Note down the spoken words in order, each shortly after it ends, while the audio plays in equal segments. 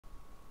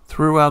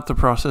Throughout the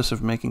process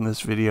of making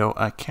this video,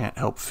 I can't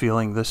help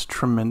feeling this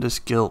tremendous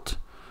guilt.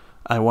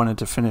 I wanted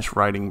to finish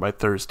writing by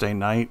Thursday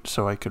night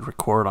so I could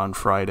record on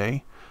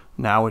Friday.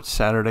 Now it's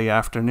Saturday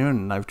afternoon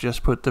and I've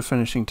just put the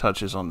finishing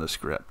touches on the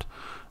script.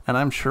 And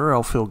I'm sure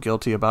I'll feel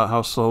guilty about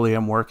how slowly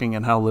I'm working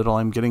and how little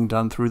I'm getting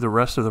done through the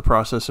rest of the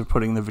process of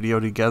putting the video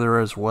together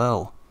as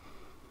well.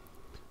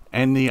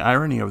 And the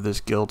irony of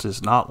this guilt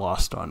is not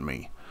lost on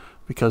me,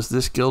 because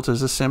this guilt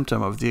is a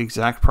symptom of the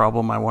exact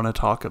problem I want to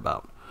talk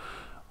about.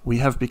 We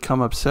have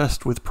become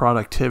obsessed with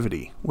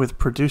productivity, with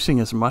producing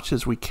as much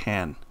as we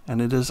can,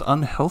 and it is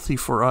unhealthy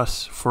for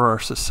us, for our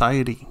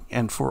society,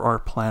 and for our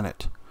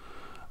planet.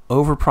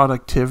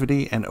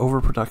 Overproductivity and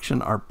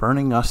overproduction are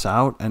burning us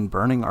out and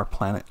burning our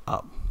planet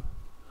up.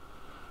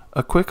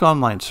 A quick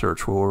online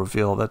search will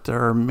reveal that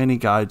there are many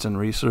guides and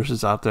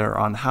resources out there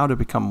on how to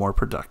become more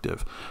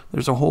productive.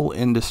 There's a whole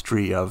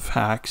industry of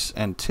hacks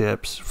and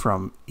tips,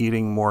 from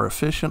eating more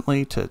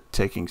efficiently to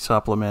taking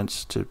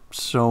supplements to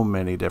so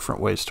many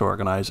different ways to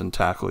organize and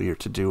tackle your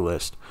to-do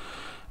list.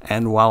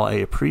 And while I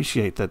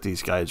appreciate that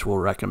these guides will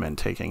recommend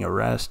taking a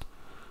rest,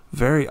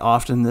 very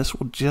often this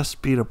will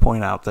just be to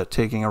point out that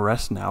taking a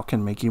rest now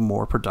can make you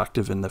more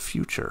productive in the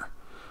future.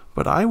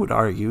 But I would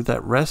argue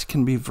that rest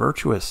can be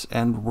virtuous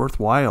and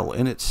worthwhile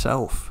in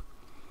itself.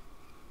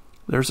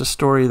 There's a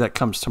story that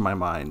comes to my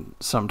mind,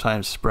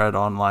 sometimes spread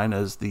online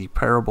as the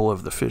parable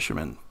of the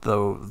fisherman,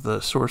 though the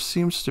source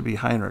seems to be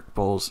Heinrich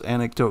Boll's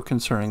Anecdote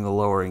concerning the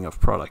lowering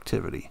of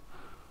productivity.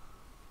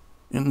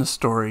 In the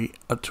story,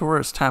 a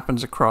tourist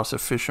happens across a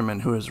fisherman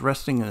who is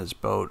resting in his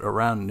boat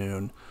around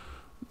noon.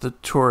 The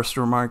tourist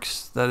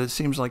remarks that it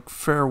seems like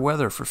fair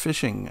weather for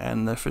fishing,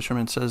 and the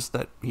fisherman says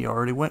that he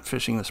already went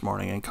fishing this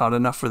morning and caught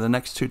enough for the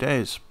next 2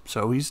 days,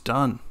 so he's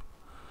done.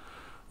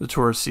 The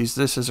tourist sees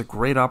this as a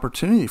great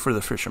opportunity for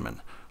the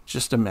fisherman.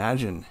 Just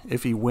imagine,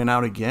 if he went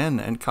out again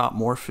and caught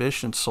more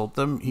fish and sold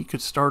them, he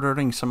could start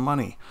earning some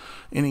money.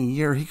 In a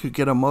year, he could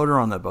get a motor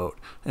on the boat.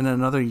 In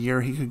another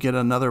year, he could get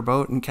another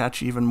boat and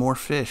catch even more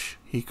fish.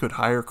 He could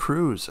hire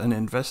crews and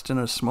invest in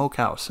a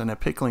smokehouse and a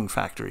pickling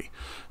factory.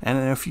 And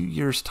in a few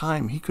years'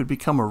 time, he could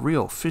become a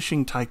real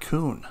fishing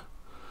tycoon.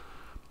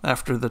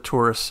 After the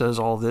tourist says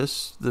all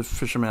this, the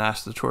fisherman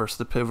asks the tourist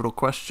the pivotal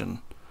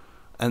question,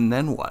 "And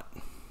then what?"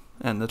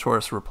 And the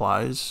tourist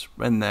replies,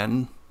 "And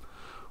then,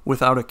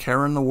 without a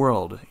care in the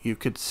world, you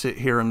could sit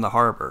here in the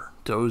harbor,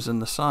 doze in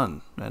the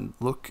sun, and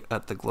look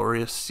at the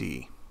glorious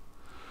sea."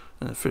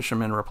 And the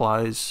fisherman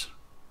replies,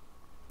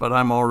 "But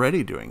I'm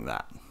already doing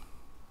that."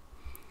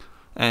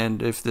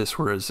 And if this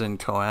were a Zen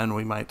koan,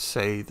 we might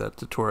say that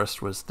the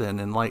tourist was then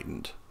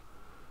enlightened.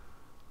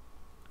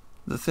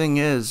 The thing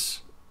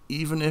is,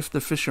 even if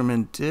the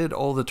fisherman did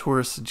all the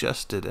tourist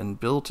suggested and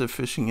built a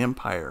fishing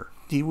empire,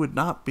 he would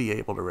not be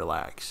able to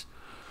relax.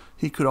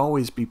 He could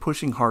always be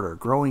pushing harder,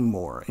 growing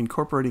more,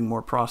 incorporating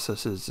more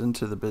processes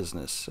into the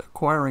business,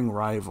 acquiring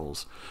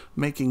rivals,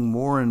 making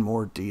more and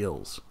more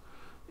deals.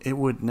 It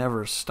would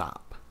never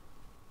stop.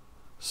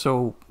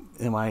 So,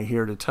 am I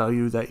here to tell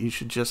you that you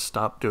should just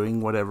stop doing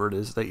whatever it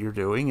is that you're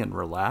doing and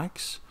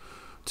relax?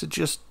 To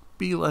just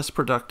be less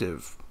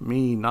productive,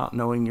 me not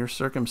knowing your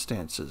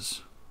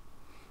circumstances?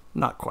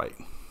 Not quite.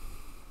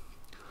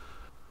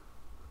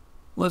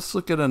 Let's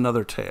look at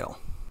another tale.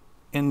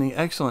 In the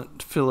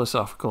excellent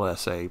philosophical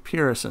essay,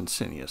 Pyrrhus and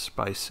Cineas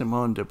by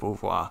Simone de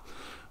Beauvoir,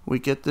 we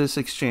get this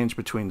exchange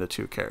between the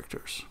two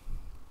characters.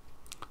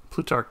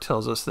 Plutarch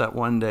tells us that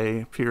one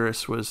day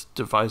Pyrrhus was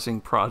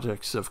devising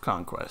projects of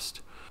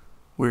conquest.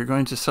 "We're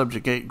going to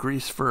subjugate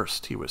Greece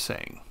first," he was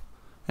saying.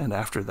 "And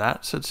after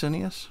that," said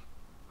Cineas,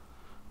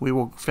 "we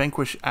will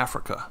vanquish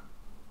Africa.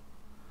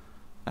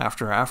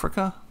 After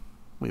Africa,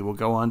 we will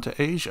go on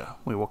to Asia.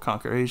 We will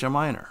conquer Asia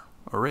Minor,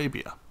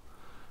 Arabia.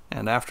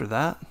 And after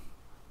that,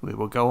 we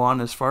will go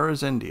on as far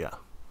as India.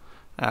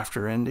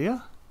 After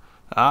India?"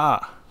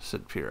 "Ah,"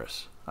 said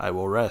Pyrrhus, "I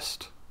will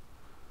rest."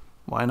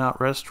 "Why not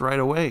rest right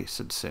away?"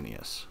 said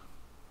Cineas.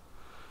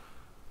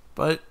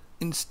 But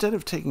instead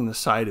of taking the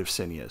side of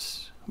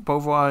Cineas,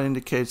 Beauvoir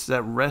indicates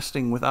that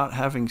resting without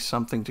having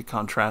something to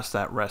contrast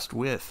that rest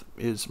with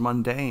is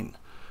mundane,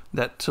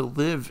 that to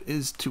live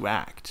is to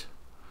act.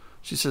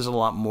 She says a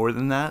lot more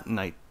than that, and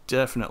I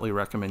definitely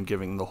recommend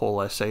giving the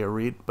whole essay a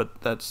read,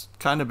 but that's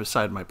kind of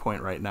beside my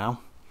point right now.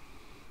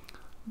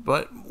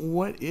 But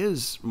what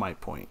is my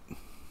point?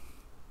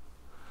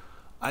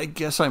 I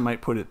guess I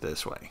might put it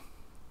this way.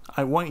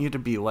 I want you to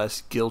be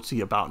less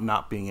guilty about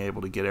not being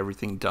able to get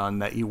everything done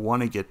that you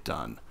want to get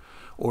done,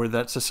 or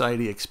that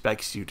society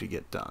expects you to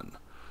get done.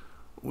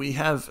 We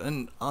have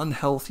an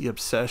unhealthy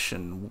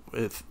obsession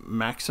with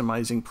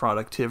maximizing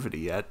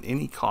productivity at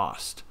any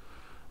cost,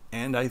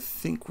 and I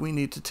think we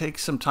need to take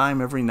some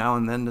time every now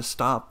and then to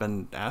stop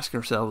and ask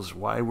ourselves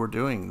why we're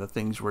doing the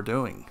things we're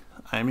doing.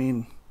 I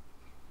mean,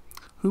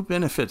 who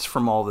benefits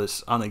from all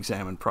this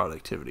unexamined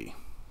productivity?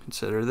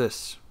 Consider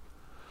this.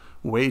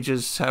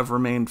 Wages have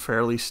remained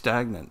fairly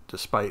stagnant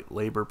despite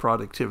labor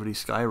productivity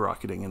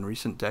skyrocketing in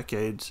recent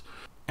decades.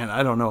 And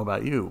I don't know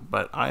about you,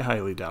 but I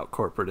highly doubt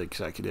corporate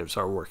executives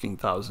are working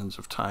thousands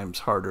of times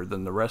harder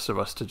than the rest of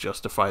us to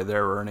justify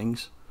their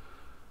earnings.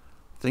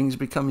 Things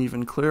become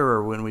even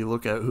clearer when we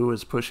look at who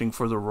is pushing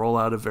for the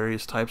rollout of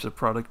various types of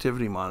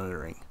productivity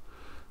monitoring.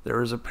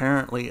 There is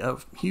apparently a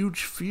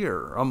huge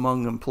fear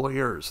among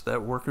employers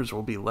that workers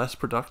will be less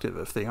productive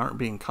if they aren't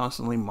being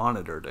constantly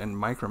monitored and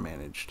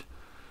micromanaged.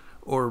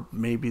 Or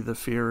maybe the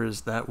fear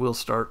is that we'll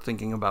start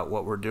thinking about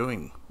what we're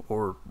doing,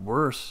 or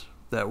worse,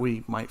 that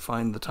we might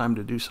find the time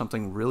to do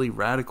something really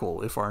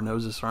radical if our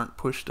noses aren't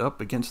pushed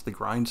up against the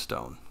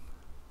grindstone.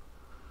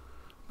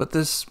 But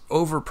this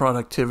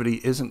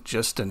overproductivity isn't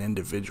just an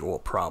individual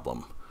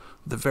problem.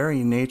 The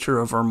very nature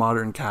of our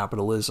modern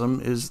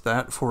capitalism is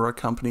that for a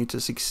company to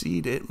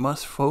succeed, it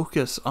must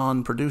focus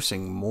on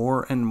producing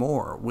more and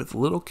more, with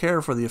little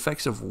care for the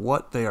effects of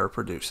what they are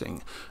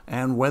producing,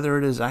 and whether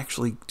it is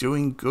actually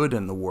doing good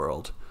in the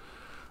world.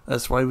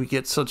 That's why we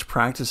get such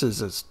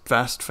practices as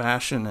fast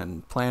fashion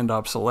and planned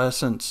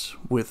obsolescence,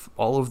 with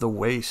all of the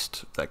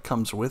waste that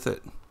comes with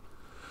it.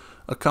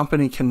 A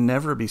company can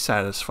never be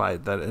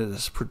satisfied that it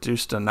has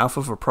produced enough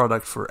of a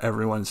product for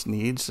everyone's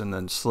needs and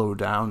then slow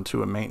down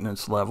to a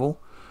maintenance level.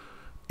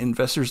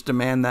 Investors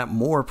demand that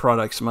more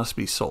products must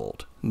be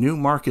sold, new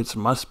markets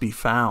must be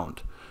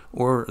found,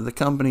 or the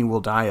company will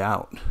die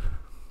out.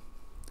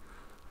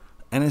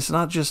 And it's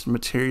not just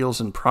materials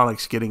and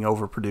products getting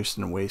overproduced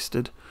and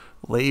wasted.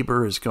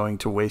 Labor is going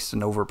to waste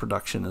in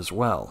overproduction as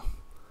well.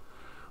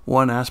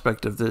 One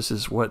aspect of this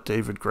is what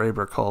David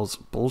Graeber calls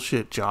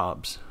bullshit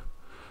jobs.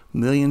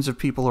 Millions of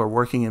people are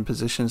working in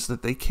positions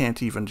that they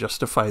can't even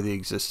justify the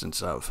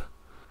existence of.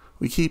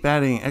 We keep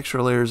adding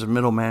extra layers of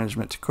middle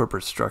management to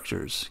corporate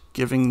structures,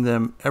 giving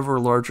them ever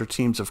larger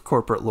teams of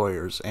corporate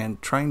lawyers,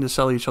 and trying to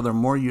sell each other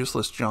more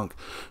useless junk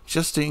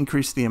just to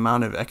increase the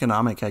amount of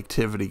economic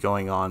activity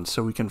going on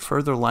so we can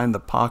further line the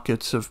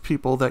pockets of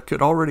people that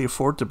could already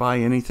afford to buy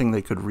anything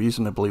they could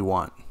reasonably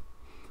want.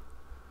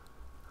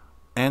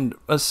 And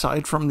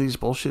aside from these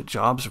bullshit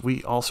jobs,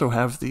 we also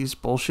have these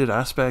bullshit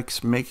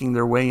aspects making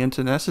their way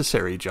into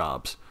necessary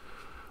jobs.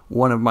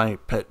 One of my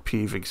pet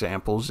peeve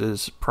examples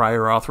is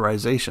prior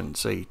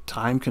authorizations, a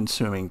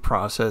time-consuming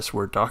process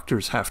where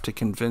doctors have to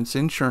convince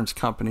insurance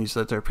companies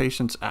that their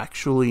patients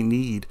actually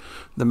need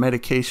the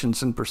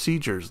medications and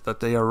procedures that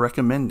they are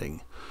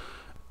recommending.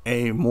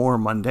 A more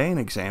mundane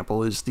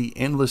example is the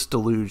endless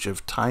deluge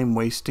of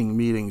time-wasting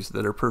meetings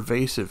that are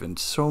pervasive in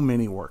so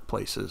many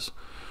workplaces.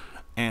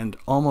 And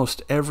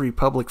almost every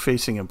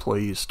public-facing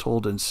employee is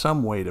told in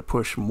some way to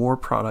push more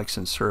products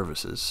and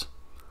services.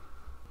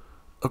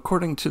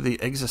 According to the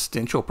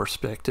existential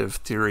perspective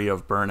theory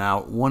of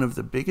burnout, one of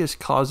the biggest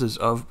causes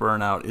of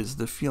burnout is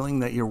the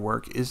feeling that your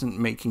work isn't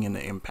making an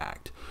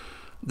impact.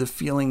 The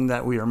feeling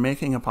that we are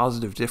making a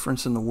positive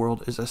difference in the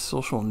world is a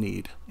social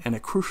need and a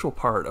crucial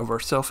part of our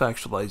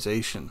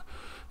self-actualization.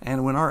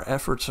 And when our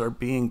efforts are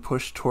being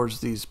pushed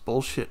towards these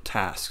bullshit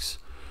tasks,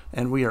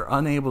 and we are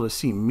unable to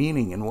see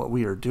meaning in what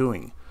we are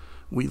doing,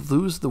 we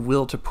lose the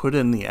will to put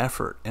in the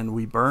effort and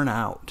we burn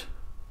out.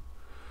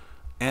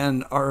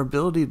 And our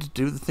ability to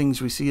do the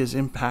things we see as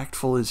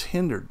impactful is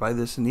hindered by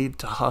this need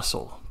to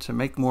hustle, to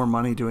make more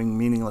money doing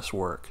meaningless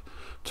work,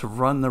 to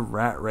run the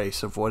rat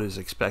race of what is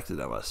expected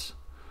of us.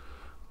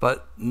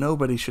 But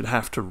nobody should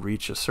have to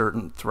reach a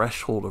certain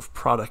threshold of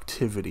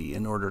productivity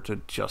in order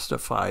to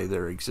justify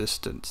their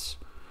existence.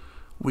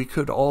 We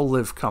could all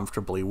live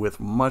comfortably with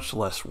much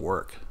less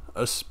work,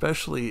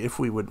 especially if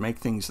we would make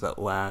things that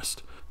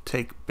last,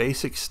 take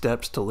basic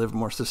steps to live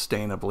more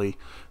sustainably,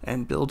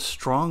 and build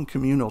strong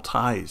communal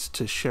ties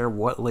to share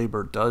what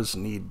labor does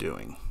need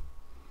doing.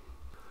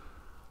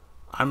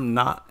 I'm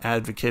not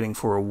advocating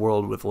for a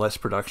world with less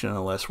production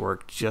and less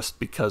work just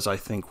because I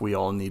think we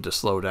all need to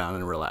slow down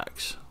and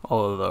relax,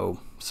 although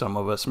some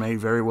of us may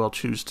very well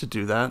choose to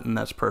do that, and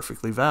that's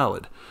perfectly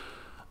valid.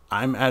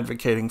 I'm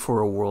advocating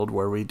for a world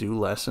where we do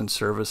less in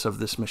service of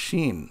this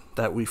machine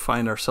that we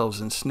find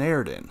ourselves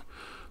ensnared in,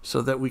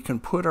 so that we can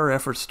put our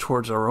efforts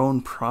towards our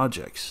own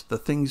projects, the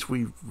things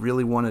we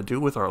really want to do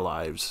with our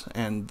lives,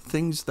 and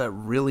things that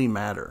really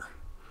matter.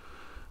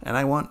 And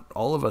I want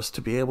all of us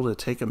to be able to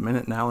take a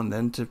minute now and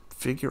then to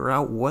figure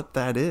out what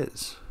that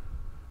is.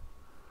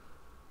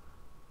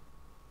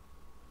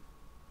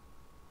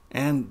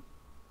 And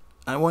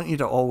I want you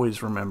to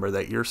always remember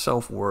that your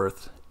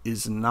self-worth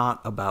is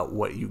not about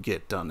what you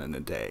get done in a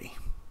day.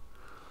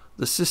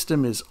 The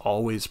system is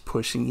always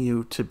pushing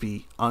you to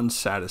be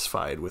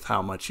unsatisfied with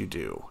how much you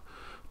do.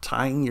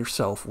 Tying your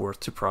self-worth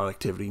to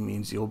productivity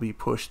means you'll be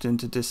pushed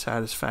into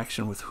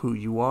dissatisfaction with who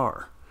you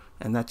are,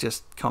 and that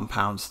just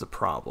compounds the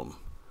problem.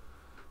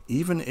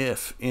 Even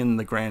if, in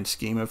the grand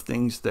scheme of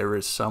things, there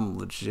is some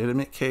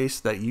legitimate case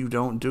that you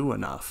don't do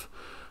enough,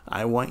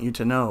 I want you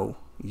to know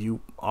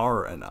you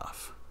are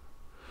enough.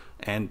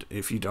 And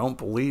if you don't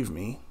believe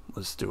me,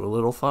 let's do a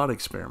little thought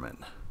experiment.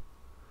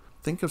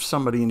 Think of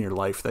somebody in your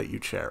life that you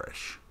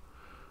cherish.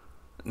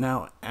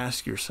 Now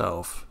ask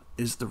yourself,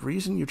 is the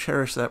reason you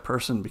cherish that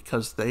person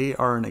because they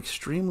are an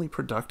extremely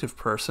productive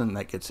person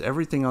that gets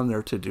everything on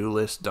their to-do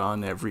list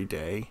done every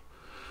day?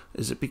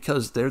 Is it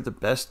because they're the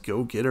best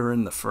go-getter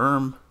in the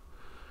firm?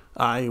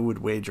 I would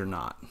wager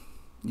not.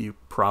 You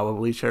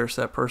probably cherish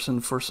that person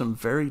for some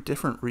very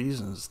different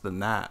reasons than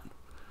that.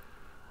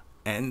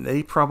 And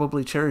they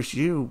probably cherish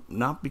you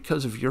not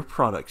because of your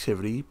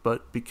productivity,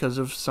 but because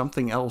of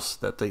something else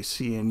that they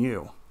see in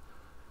you.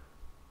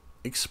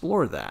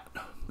 Explore that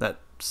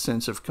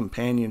sense of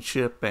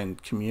companionship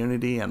and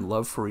community and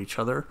love for each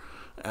other.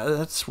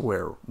 That's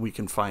where we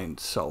can find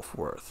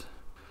self-worth.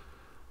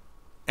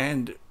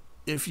 And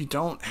if you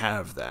don't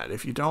have that,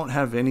 if you don't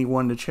have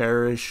anyone to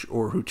cherish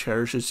or who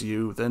cherishes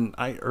you, then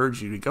I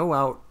urge you to go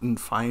out and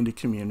find a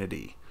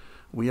community.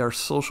 We are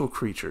social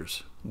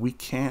creatures. We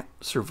can't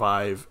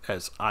survive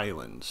as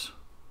islands,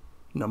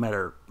 no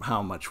matter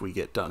how much we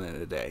get done in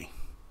a day.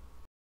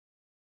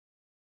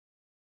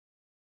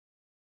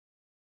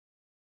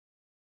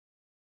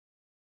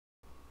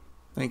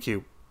 Thank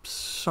you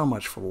so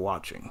much for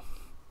watching.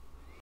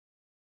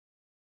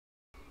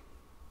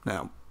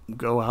 Now,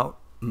 go out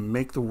and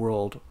make the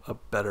world a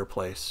better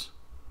place,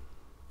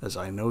 as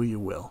I know you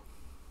will.